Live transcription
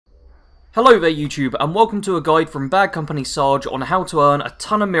Hello there YouTube, and welcome to a guide from Bad Company Sarge on how to earn a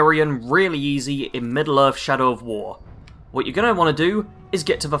ton of Mirian really easy in Middle-earth Shadow of War. What you're going to want to do is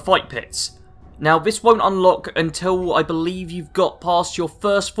get to the fight pits. Now this won't unlock until I believe you've got past your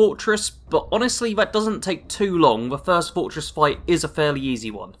first fortress, but honestly that doesn't take too long. The first fortress fight is a fairly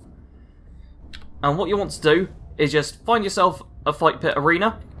easy one. And what you want to do is just find yourself a fight pit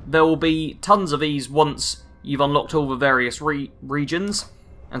arena. There will be tons of these once you've unlocked all the various regions.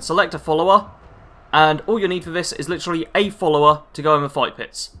 And select a follower, and all you need for this is literally a follower to go in the fight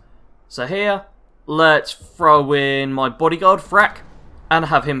pits. So here, let's throw in my bodyguard, Frack, and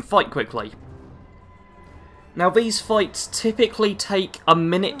have him fight quickly. Now these fights typically take a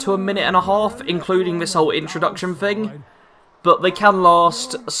minute to a minute and a half, including this whole introduction thing, but they can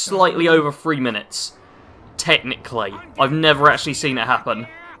last slightly over 3 minutes. Technically. I've never actually seen it happen.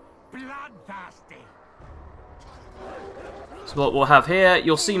 So what we'll have here,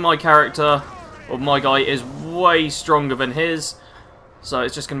 you'll see my character, or my guy, is way stronger than his. So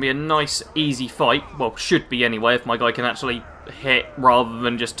it's just going to be a nice, easy fight. Well, should be anyway, if my guy can actually hit rather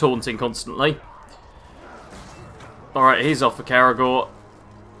than just taunting constantly. Alright, he's off for Karagor.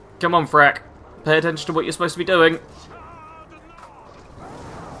 Come on, Frack. Pay attention to what you're supposed to be doing.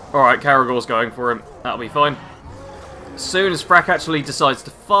 Alright, Karagor's going for him. That'll be fine. As soon as Frack actually decides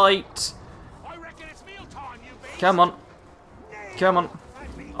to fight... Come on. Come on.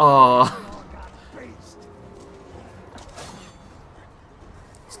 Oh.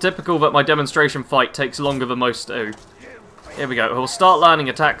 It's typical that my demonstration fight takes longer than most do. Here we go. He'll start landing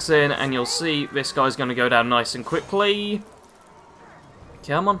attacks in, and you'll see this guy's going to go down nice and quickly.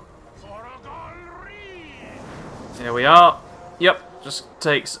 Come on. Here we are. Yep, just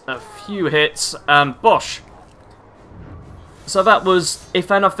takes a few hits, and bosh. So that was, if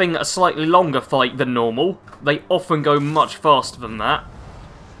anything, a slightly longer fight than normal. They often go much faster than that.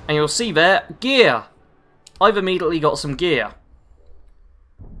 And you'll see there, gear! I've immediately got some gear.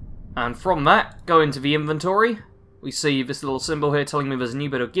 And from that, go into the inventory. We see this little symbol here telling me there's a new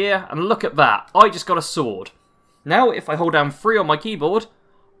bit of gear. And look at that, I just got a sword. Now, if I hold down 3 on my keyboard,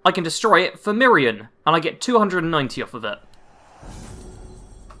 I can destroy it for Mirian. And I get 290 off of it.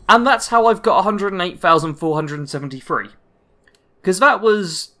 And that's how I've got 108,473. Because that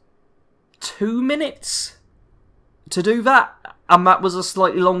was 2 minutes to do that, and that was a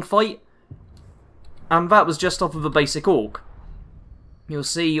slightly long fight, and that was just off of a basic orc. You'll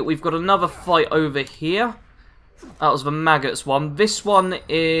see we've got another fight over here. That was the maggots one. This one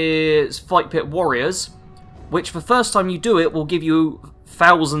is Fight Pit Warriors, which the first time you do it will give you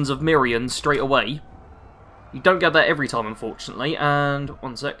thousands of Mirian straight away. You don't get that every time, unfortunately, and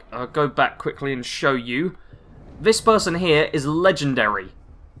one sec, I'll go back quickly and show you. This person here is legendary,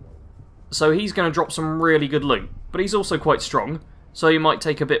 so he's going to drop some really good loot, but he's also quite strong, so you might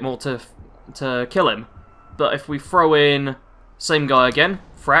take a bit more to kill him. But if we throw in same guy again,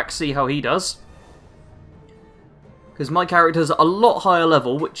 Frack, see how he does. Because my character's a lot higher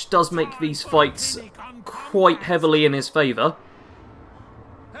level, which does make these fights quite heavily in his favour.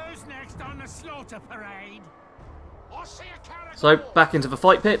 Who's next on the slaughter parade? So, back into the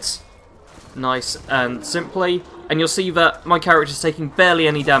fight pits. Nice and simply, and you'll see that my character's taking barely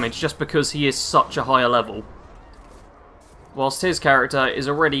any damage just because he is such a higher level. Whilst his character is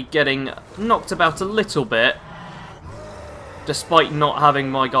already getting knocked about a little bit, despite not having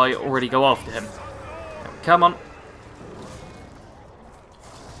my guy already go after him. Come on.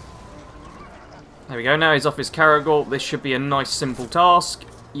 There we go, now he's off his Karagor. This should be a nice simple task.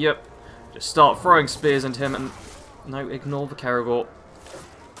 Yep. Just start throwing spears into him and... No, ignore the Karagor.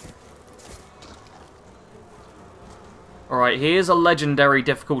 Alright, he is a legendary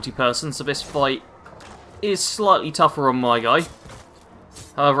difficulty person, so this fight is slightly tougher on my guy.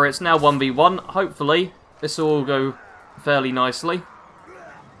 However, it's now 1v1. Hopefully, this will all go fairly nicely.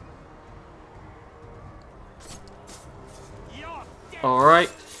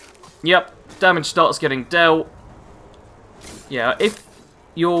 Alright. Yep, damage starts getting dealt. Yeah, if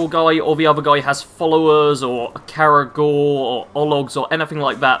your guy or the other guy has followers or a Karagor or Ologs or anything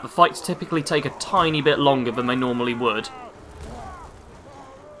like that, the fights typically take a tiny bit longer than they normally would.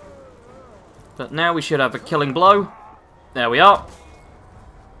 But now we should have a killing blow. There we are.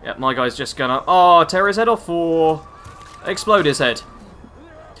 Yep, my guy's just gonna... Oh, tear his head off or explode his head.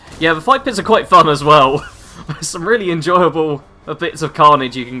 Yeah, the fight pits are quite fun as well. Some really enjoyable bits of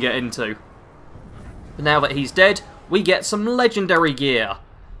carnage you can get into. But now that he's dead, we get some legendary gear,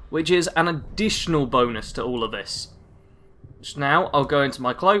 which is an additional bonus to all of this. So now I'll go into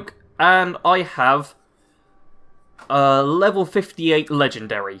my cloak, and I have level 58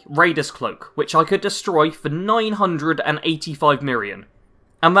 legendary Raider's Cloak, which I could destroy for 985 Mirian.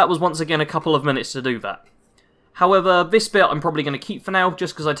 And that was once again a couple of minutes to do that. However, this bit I'm probably going to keep for now,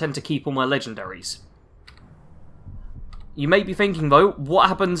 just because I tend to keep all my legendaries. You may be thinking though, what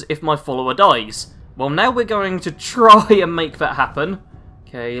happens if my follower dies? Well, now we're going to try and make that happen.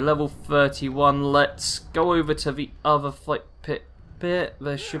 Okay, level 31, let's go over to the other fight pit bit.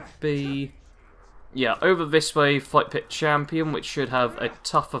 There should be... yeah, over this way, fight pit champion, which should have a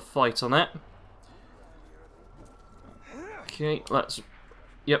tougher fight on it. Okay, let's...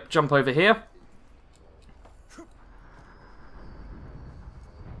 yep, jump over here.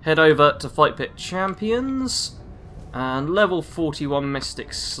 Head over to fight pit champions. And level 41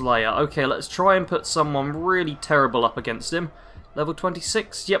 Mystic Slayer. Okay, let's try and put someone really terrible up against him. Level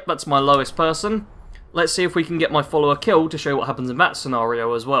 26, yep, that's my lowest person. Let's see if we can get my follower killed to show what happens in that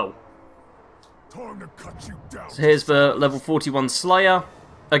scenario as well. Time to cut you down. So here's the level 41 Slayer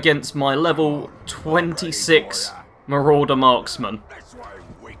against my level 26 Marauder Marksman.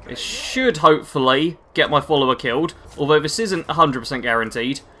 It should hopefully get my follower killed, although this isn't 100%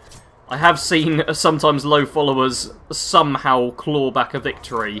 guaranteed. I have seen sometimes low followers somehow claw back a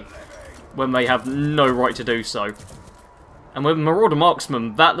victory when they have no right to do so. And with Marauder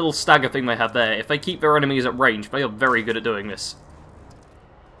Marksman, that little stagger thing they have there, if they keep their enemies at range, they are very good at doing this.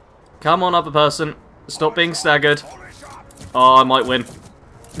 Come on, other person. Stop being staggered. Oh, I might win.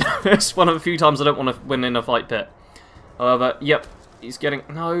 It's one of the few times I don't want to win in a fight pit. However, yep, he's getting...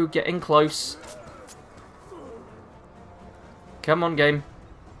 no, getting close. Come on, game.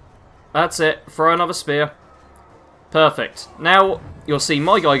 That's it. Throw another spear. Perfect. Now, you'll see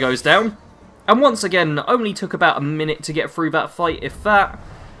my guy goes down. And once again, only took about a minute to get through that fight, if that.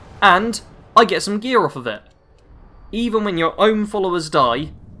 And I get some gear off of it. Even when your own followers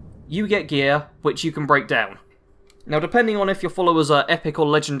die, you get gear which you can break down. Now, depending on if your followers are epic or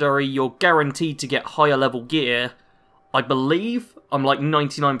legendary, you're guaranteed to get higher level gear. I believe. I'm like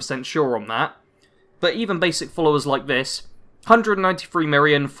 99% sure on that. But even basic followers like this... 193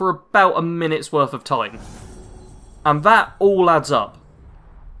 Mirian for about a minute's worth of time. And that all adds up.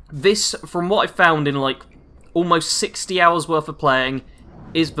 This, from what I found in like almost 60 hours worth of playing,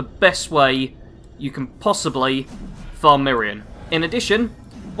 is the best way you can possibly farm Mirian. In addition,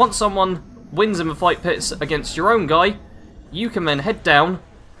 once someone wins in the fight pits against your own guy, you can then head down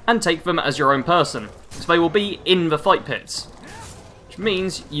and take them as your own person. So they will be in the fight pits, which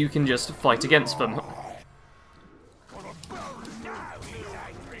means you can just fight against them.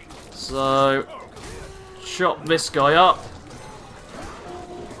 So, chop this guy up.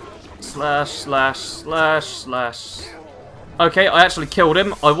 Slash, slash, slash, slash. Okay, I actually killed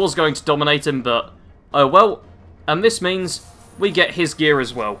him. I was going to dominate him, but oh well. And this means we get his gear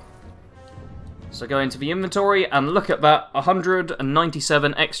as well. So go into the inventory and look at that.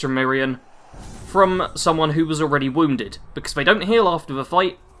 197 extra Mirian from someone who was already wounded. Because they don't heal after the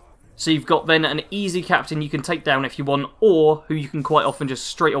fight. So you've got then an easy captain you can take down if you want, or who you can quite often just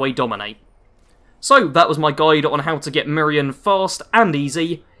straight away dominate. So that was my guide on how to get Mirian fast and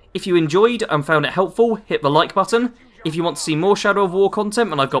easy. If you enjoyed and found it helpful, hit the like button. If you want to see more Shadow of War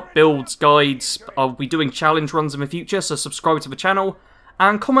content, and I've got builds, guides, I'll be doing challenge runs in the future, so subscribe to the channel.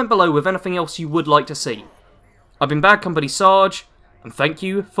 And comment below with anything else you would like to see. I've been Bad Company Sarge, and thank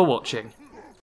you for watching.